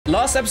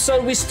Last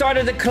episode, we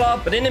started the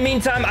club, but in the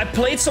meantime, I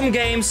played some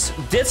games,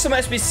 did some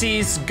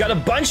SBCs, got a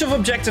bunch of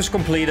objectives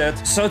completed.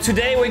 So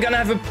today, we're gonna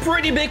have a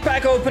pretty big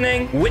pack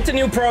opening with the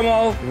new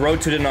promo, Road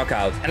to the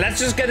Knockout. And let's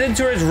just get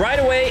into it right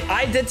away.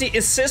 I did the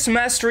Assist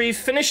Mastery,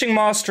 Finishing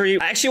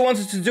Mastery. I actually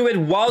wanted to do it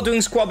while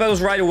doing squad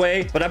battles right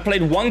away, but I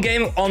played one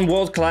game on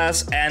World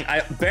Class, and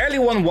I barely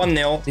won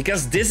 1-0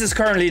 because this is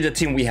currently the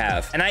team we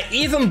have. And I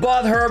even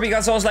bought her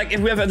because I was like, if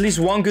we have at least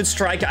one good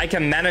striker, I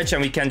can manage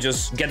and we can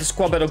just get the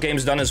squad battle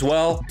games done as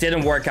well.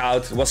 Didn't work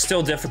out. It was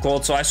still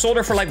difficult. So I sold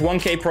her for like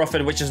 1k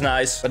profit, which is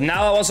nice. But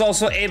now I was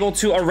also able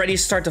to already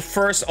start the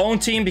first own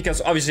team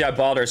because obviously I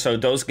bought her, so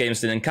those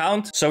games didn't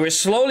count. So we're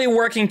slowly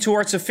working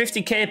towards a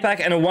 50k pack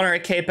and a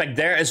 100k pack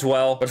there as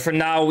well. But for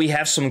now, we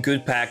have some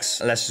good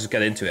packs. Let's just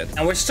get into it.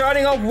 And we're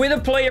starting off with a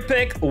player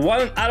pick.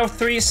 1 out of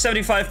 3,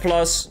 75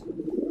 plus.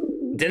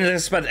 Didn't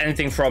expect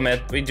anything from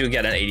it. We do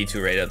get an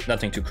 82 rated.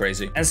 Nothing too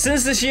crazy. And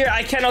since this year,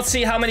 I cannot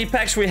see how many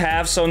packs we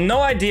have. So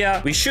no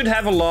idea. We should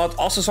have a lot.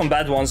 Also some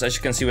bad ones. As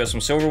you can see, we have some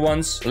silver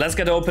ones. Let's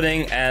get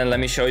opening and let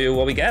me show you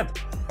what we get.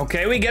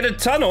 Okay, we get a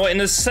tunnel in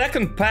the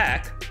second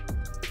pack.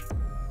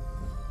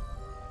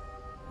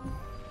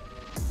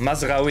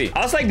 Mazraoui. I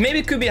was like, maybe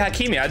it could be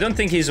Hakimi. I don't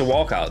think he's a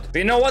walkout. But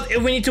you know what?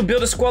 If we need to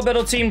build a squad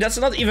battle team, that's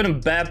not even a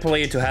bad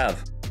player to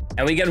have.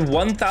 And we get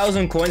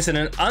 1,000 coins in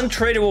an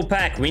untradeable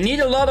pack. We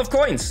need a lot of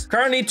coins.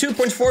 Currently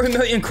 2.4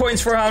 million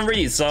coins for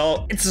Henry,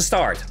 so it's a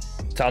start.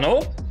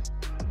 Tunnel.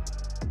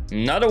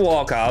 Not a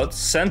walkout.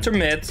 Center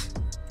mid.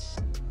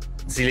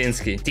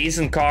 Zielinski.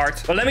 Decent card.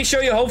 But let me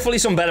show you hopefully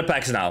some better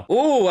packs now.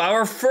 Ooh,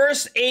 our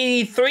first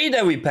 83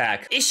 that we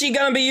pack. Is she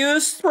gonna be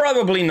used?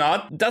 Probably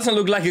not. Doesn't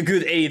look like a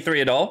good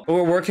 83 at all. But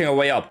we're working our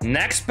way up.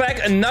 Next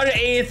pack, another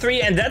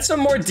 83. And that's a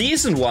more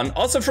decent one.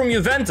 Also from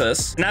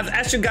Juventus. And I've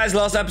asked you guys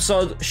last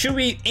episode, should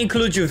we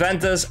include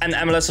Juventus and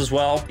MLS as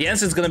well? The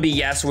answer is gonna be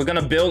yes. We're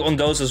gonna build on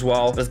those as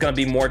well. That's gonna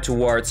be more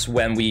towards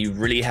when we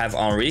really have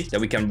Henry.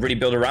 That we can really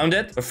build around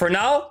it. But for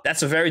now,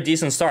 that's a very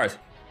decent start.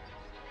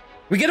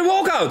 We get a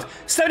walkout.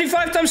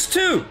 75 times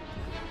 2.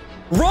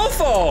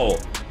 Rolfo.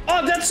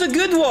 Oh, that's a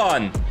good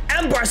one.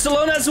 And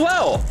Barcelona as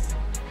well.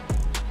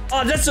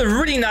 Oh, that's a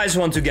really nice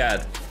one to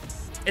get.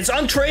 It's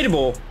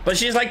untradeable, but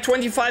she's like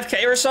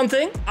 25k or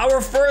something. Our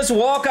first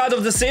walkout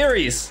of the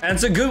series. And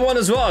it's a good one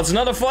as well. It's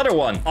not a fodder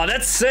one. Oh,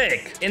 that's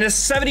sick. In a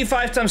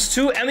 75 times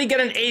 2, and we get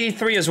an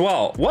 83 as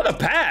well. What a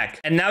pack.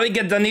 And now we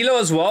get Danilo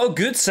as well.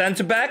 Good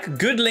center back.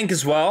 Good link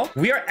as well.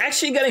 We are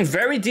actually getting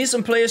very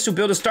decent players to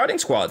build a starting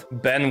squad.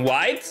 Ben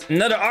White.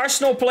 Another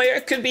Arsenal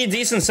player. Could be a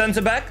decent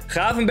center back.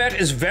 Gravenberg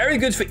is very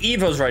good for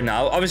Evos right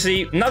now.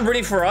 Obviously, not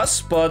really for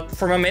us, but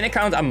for my main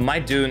account, I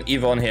might do an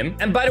Evo on him.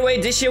 And by the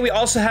way, this year we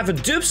also have a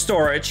dupe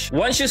storage.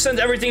 Once you send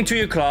everything to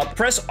your club,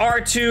 press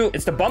R2.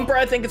 It's the bumper,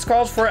 I think it's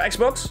called, for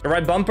Xbox. The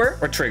right bumper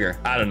or trigger.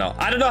 I don't know.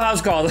 I don't know how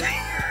it's called.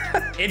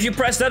 If you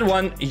press that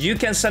one, you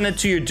can send it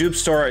to your dupe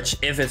storage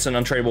if it's an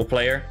untradeable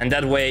player. And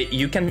that way,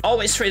 you can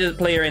always trade the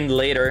player in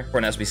later for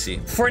an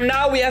SBC. For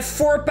now, we have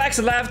 4 packs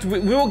left. We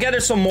will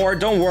gather some more,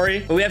 don't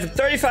worry. But we have a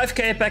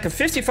 35k pack, a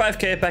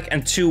 55k pack,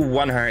 and 2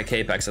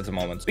 100k packs at the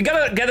moment. We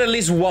gotta get at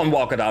least one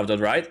walkout out of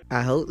it, right?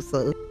 I hope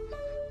so.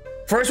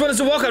 First one is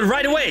a walkout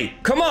right away.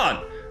 Come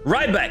on.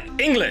 Right back.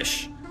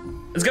 English.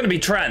 It's gonna be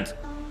Trent.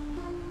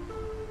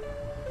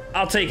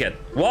 I'll take it.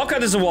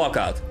 Walkout is a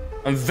walkout.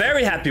 I'm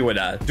very happy with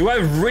that. Do I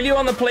really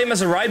want to play him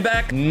as a right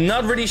back?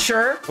 Not really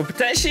sure. But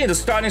potentially in the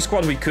starting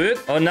squad we could.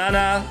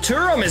 Onana.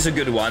 Thuram is a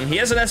good one. He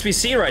has an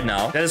SBC right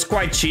now. That is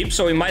quite cheap,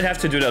 so we might have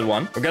to do that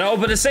one. We're gonna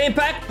open the same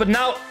pack, but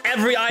now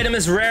every item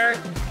is rare.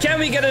 Can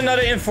we get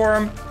another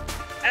inform?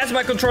 As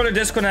my controller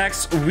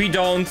disconnects, we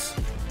don't.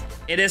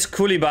 It is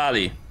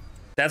Koulibaly.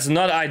 That's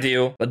not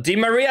ideal. But Di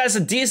Maria is a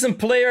decent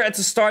player at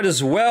the start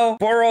as well.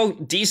 Porro,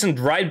 decent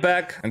right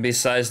back. And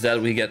besides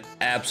that, we get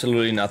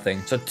absolutely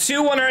nothing. So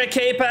 2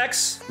 100k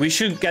packs. We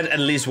should get at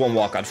least one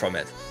walkout from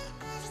it.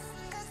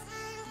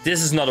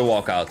 This is not a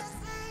walkout.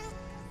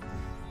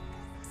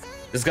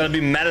 This is gonna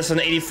be Madison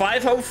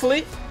 85,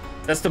 hopefully.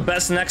 That's the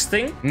best next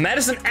thing.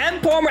 Madison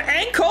and Palmer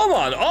and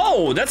Coman.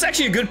 Oh, that's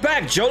actually a good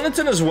pack.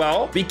 Jonathan as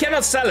well. We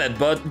cannot sell it,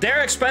 but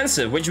they're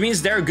expensive, which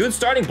means they're good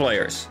starting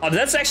players. Oh,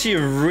 that's actually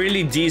a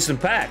really decent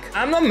pack.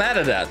 I'm not mad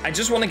at that. I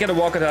just want to get a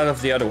walkout out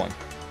of the other one.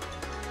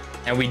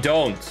 And we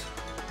don't.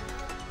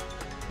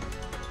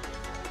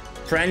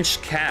 French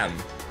Cam.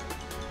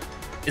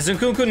 Is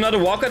Nkunku not a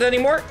walkout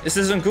anymore? Is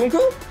this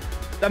Nkunku?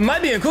 That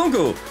might be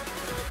Nkunku.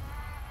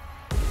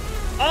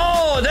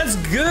 Oh, that's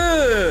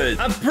good.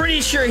 I'm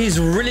pretty sure he's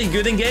really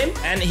good in game.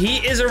 And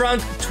he is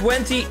around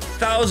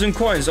 20,000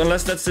 coins,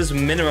 unless that's his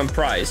minimum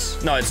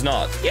price. No, it's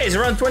not. Yeah, he's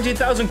around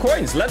 20,000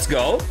 coins. Let's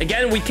go.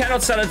 Again, we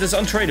cannot sell it as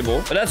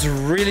untradeable, but that's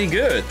really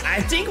good.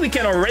 I think we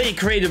can already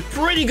create a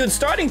pretty good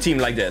starting team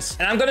like this.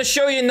 And I'm going to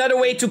show you another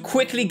way to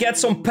quickly get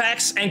some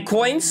packs and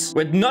coins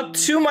with not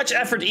too much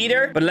effort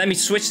either. But let me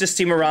switch this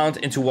team around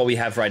into what we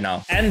have right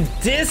now. And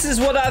this is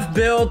what I've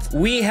built.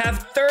 We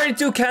have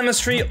 32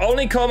 chemistry.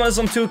 Only Coman is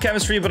on 2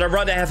 chemistry, but I run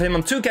rather have him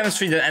on 2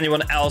 chemistry than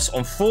anyone else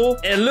on full.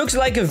 It looks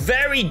like a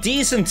very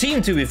decent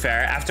team, to be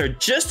fair, after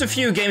just a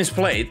few games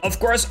played. Of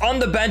course, on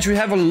the bench, we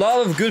have a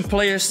lot of good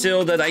players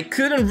still that I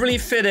couldn't really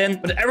fit in,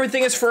 but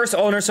everything is first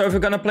owner, so if we're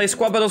gonna play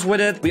squad battles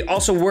with it, we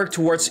also work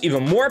towards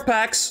even more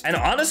packs. And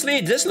honestly,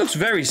 this looks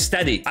very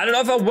steady. I don't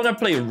know if I want to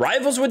play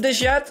rivals with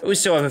this yet. We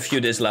still have a few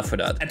days left for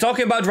that. And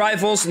talking about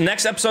rivals,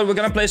 next episode, we're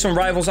gonna play some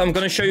rivals. I'm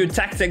gonna show you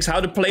tactics, how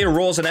the player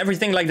roles and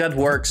everything like that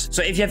works.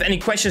 So if you have any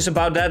questions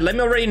about that, let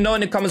me already know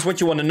in the comments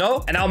what you want to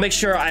know, and I'll make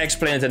sure I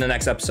explain it in the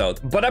next episode.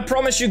 But I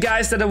promised you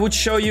guys that I would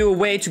show you a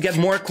way to get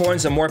more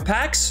coins and more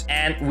packs,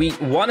 and we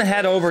want to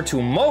head over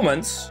to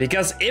moments,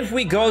 because if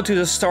we go to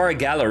the star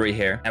gallery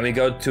here and we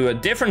go to a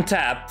different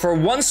tab, for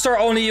 1 star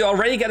only, you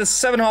already get a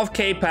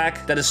 7.5k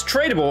pack that is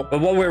tradable. But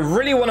what we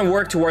really want to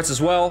work towards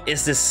as well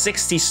is the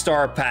 60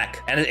 star pack,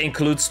 and it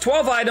includes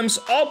 12 items,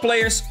 all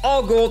players,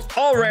 all gold,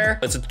 all rare.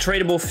 It's a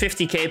tradable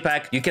 50k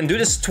pack. You can do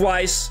this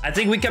twice. I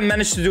think we can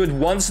manage to do it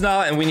once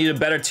now, and we need a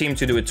better team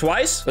to do it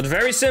twice. But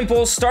very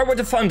simple. Start with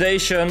the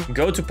foundation,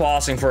 go to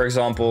passing, for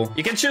example.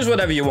 You can choose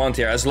whatever you want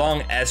here as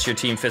long as your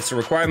team fits the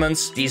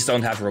requirements. These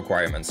don't have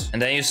requirements.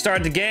 And then you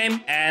start the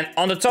game, and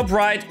on the top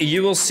right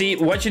you will see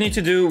what you need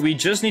to do. We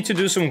just need to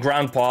do some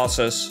ground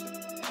passes.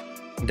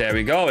 There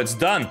we go. It's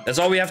done. That's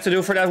all we have to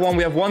do for that one.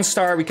 We have 1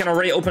 star. We can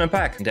already open a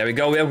pack. There we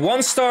go. We have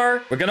 1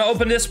 star. We're gonna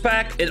open this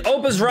pack. It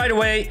opens right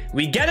away.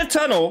 We get a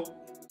tunnel.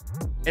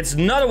 It's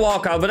not a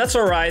walkout, but that's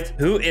all right.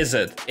 Who is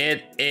it?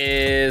 It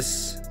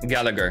is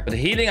Gallagher. The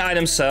healing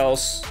item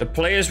sells. The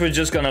players we're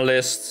just gonna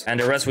list, and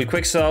the rest we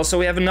quick sell. So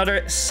we have another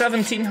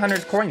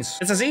 1700 coins.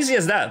 It's as easy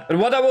as that. But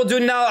what I will do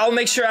now, I'll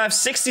make sure I have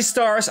 60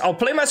 stars. I'll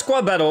play my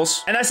squad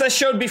battles. And as I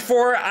showed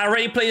before, I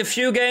already played a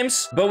few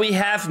games, but we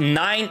have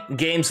 9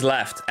 games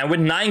left. And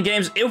with 9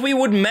 games, if we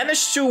would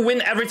manage to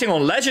win everything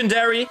on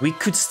legendary, we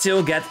could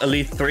still get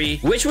Elite 3,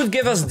 which would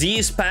give us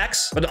these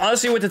packs. But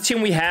honestly, with the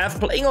team we have,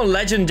 playing on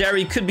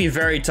legendary could be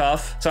very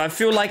tough. So I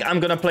feel like I'm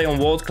gonna play on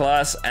world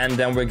class, and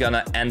then we're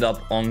gonna end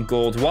up on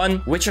gold 1,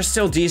 which are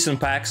still decent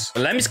packs.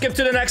 But let me skip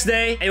to the next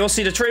day, and you'll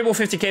see the tradable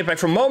 50k pack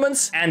from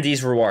moments and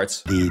these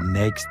rewards. The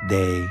next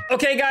day.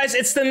 Okay guys,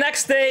 it's the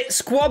next day.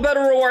 Squad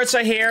battle rewards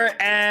are here,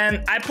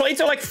 and I played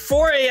till like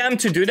 4 a.m.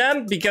 to do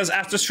them, because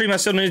after stream I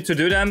still needed to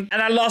do them,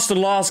 and I lost the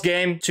last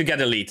game to get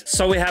elite.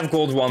 So we have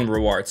gold 1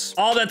 rewards.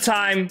 All that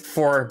time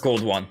for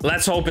gold 1.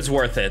 Let's hope it's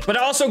worth it. But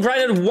I also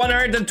grinded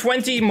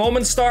 120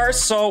 moment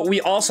stars, so we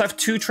also have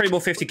 2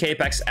 tradable 50k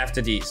packs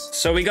after these.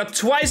 So we got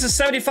twice a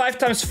 75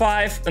 times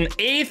 5, an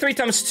 83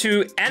 times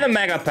 2, and a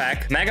mega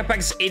pack. Mega pack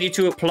is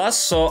 82 plus,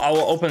 so I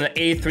will open an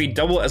 83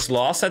 double as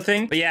lost, I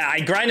think. But yeah, I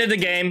grinded the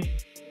game.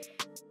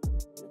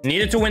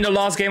 Needed to win the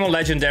last game on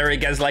legendary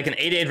against like an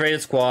 88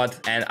 rated squad,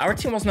 and our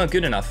team was not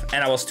good enough,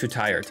 and I was too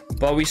tired.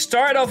 But we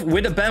start off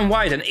with a Ben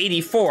White, an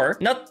 84.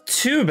 Not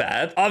too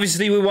bad.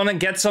 Obviously, we want to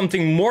get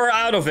something more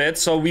out of it,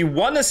 so we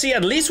want to see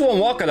at least 1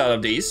 walkout out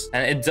of these,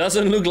 and it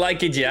doesn't look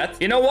like it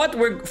yet. You know what?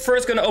 We're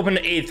first going to open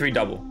the 83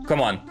 double.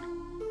 Come on.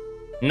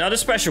 Not a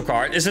special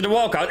card. Is it a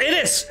walkout? It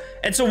is!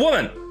 It's a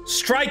woman.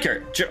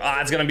 Striker.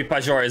 It's going to be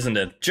Pajor, isn't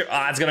it?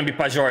 It's going to be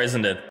Pajor,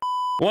 isn't it?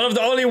 One of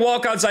the only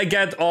walkouts I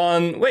get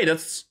on... Wait,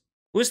 that's...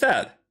 Who's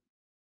that?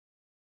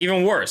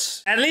 Even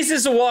worse. At least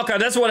it's a walkout.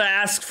 That's what I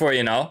asked for,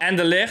 you know. And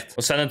the licht.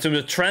 We'll send it to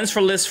the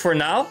transfer list for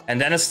now. And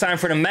then it's time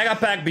for the mega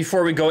pack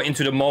before we go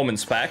into the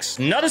moments packs.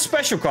 Not a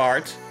special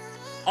card.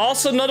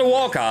 Also not a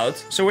walkout.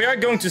 So we are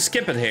going to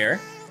skip it here.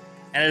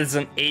 And it's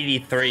an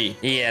 83.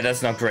 Yeah,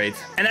 that's not great.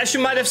 And as you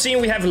might have seen,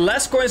 we have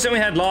less coins than we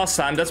had last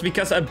time. That's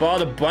because I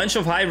bought a bunch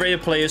of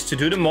high-rated players to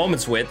do the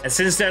moments with. And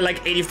since they're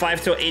like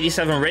 85 to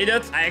 87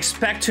 rated, I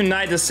expect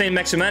tonight the Saint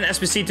Maximin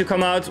SBC to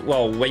come out.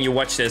 Well, when you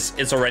watch this,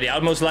 it's already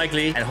out most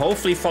likely. And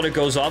hopefully fodder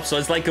goes up, so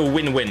it's like a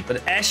win-win.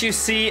 But as you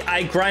see,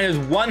 I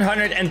grinded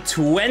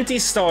 120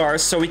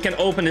 stars, so we can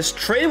open this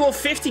tradable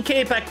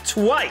 50k pack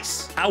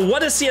twice. I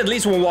want to see at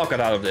least 1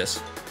 walkout out of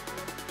this.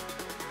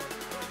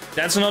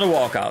 That's another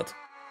walkout.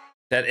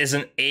 That is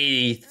an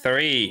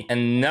 83.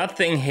 And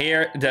nothing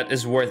here that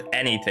is worth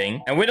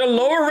anything. And with a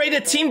lower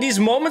rated team, these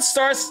moment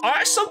stars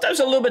are sometimes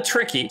a little bit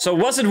tricky. So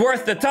was it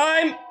worth the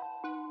time?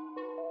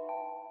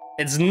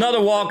 It's not a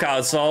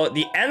walkout, so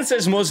the answer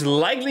is most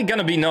likely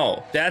gonna be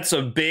no. That's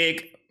a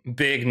big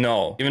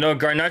no. Even though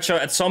Garnacho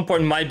at some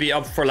point might be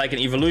up for like an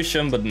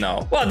evolution, but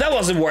no. Well, that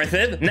wasn't worth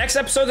it. Next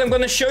episode, I'm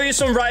going to show you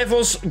some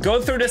rivals,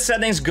 go through the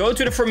settings, go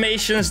to the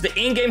formations, the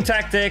in-game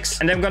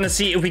tactics, and then I'm going to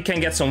see if we can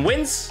get some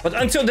wins. But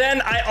until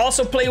then, I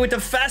also play with the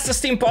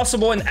fastest team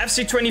possible in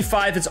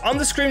FC25. It's on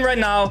the screen right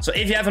now. So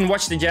if you haven't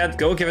watched it yet,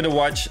 go give it a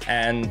watch.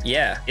 And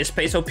yeah, is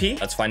Pace OP?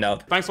 Let's find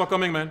out. Thanks for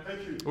coming, man.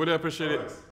 Thank you. Really appreciate it.